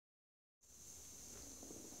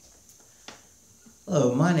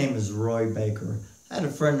Hello, my name is Roy Baker. I had a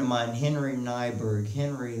friend of mine, Henry Nyberg.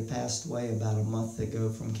 Henry passed away about a month ago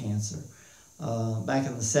from cancer. Back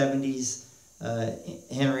in the 70s,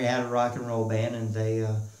 Henry had a rock and roll band, and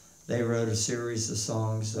they wrote a series of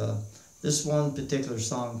songs. This one particular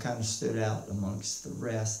song kind of stood out amongst the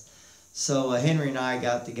rest. So Henry and I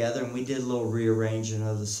got together and we did a little rearranging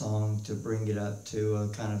of the song to bring it up to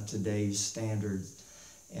kind of today's standards.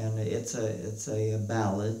 And it's a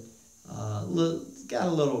ballad. Got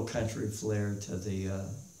a little country flair to the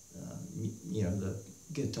the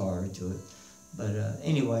guitar to it. But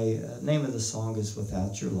anyway, name of the song is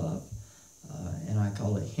Without Your Love. And I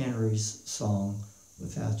call it Henry's Song,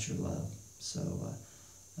 Without Your Love. So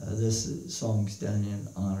this song's done in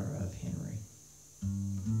honor of Henry.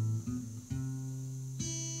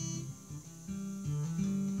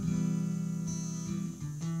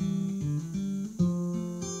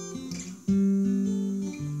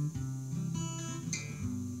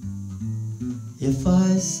 If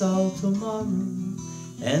I saw tomorrow,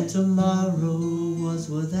 and tomorrow was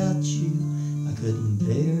without you, I couldn't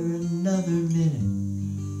bear another minute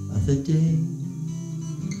of the day.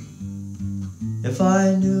 If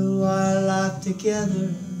I knew our life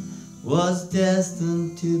together was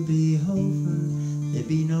destined to be over, there'd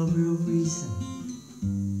be no real reason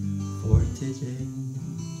for today.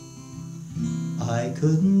 I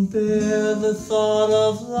couldn't bear the thought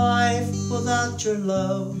of life without your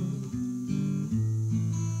love.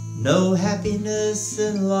 No happiness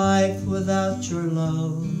in life without your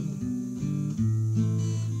love.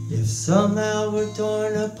 If somehow we're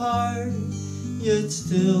torn apart, you'd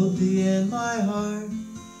still be in my heart,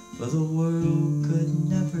 for the world could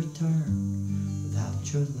never turn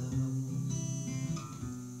without your love.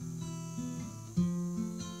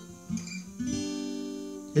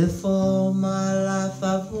 If all my life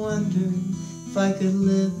I've wondered if I could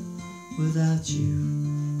live without you,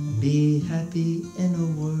 be happy in a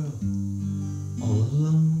world all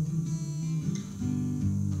alone.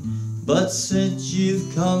 But since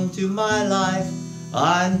you've come to my life,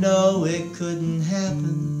 I know it couldn't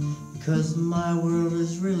happen, because my world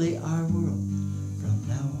is really our world from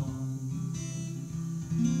now on.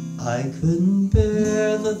 I couldn't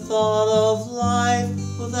bear the thought of life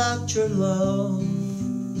without your love.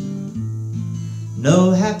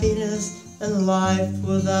 No happiness in life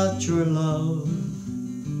without your love.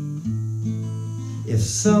 If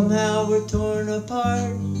somehow we're torn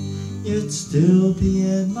apart, you'd still be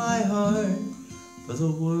in my heart, for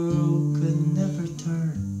the world could never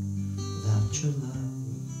turn without your love.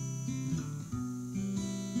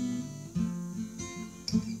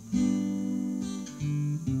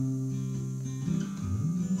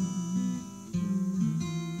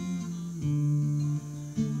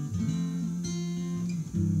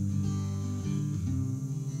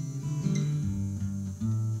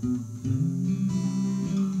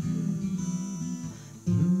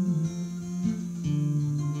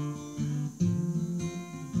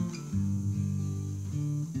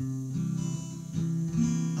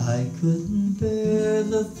 I couldn't bear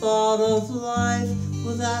the thought of life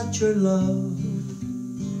without your love.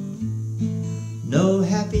 No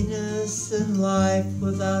happiness in life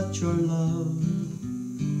without your love.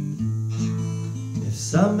 If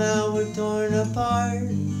somehow we're torn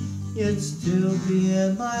apart, you'd still be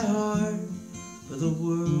in my heart, for the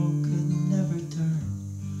world could never turn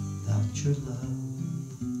without your love.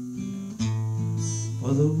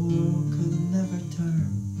 For the world could never turn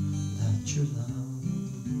without your love.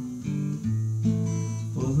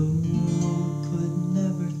 For the world could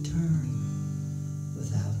never turn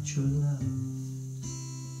without your love.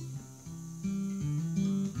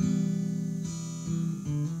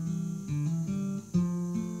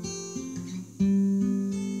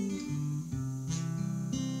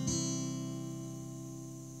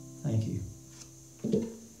 Thank you.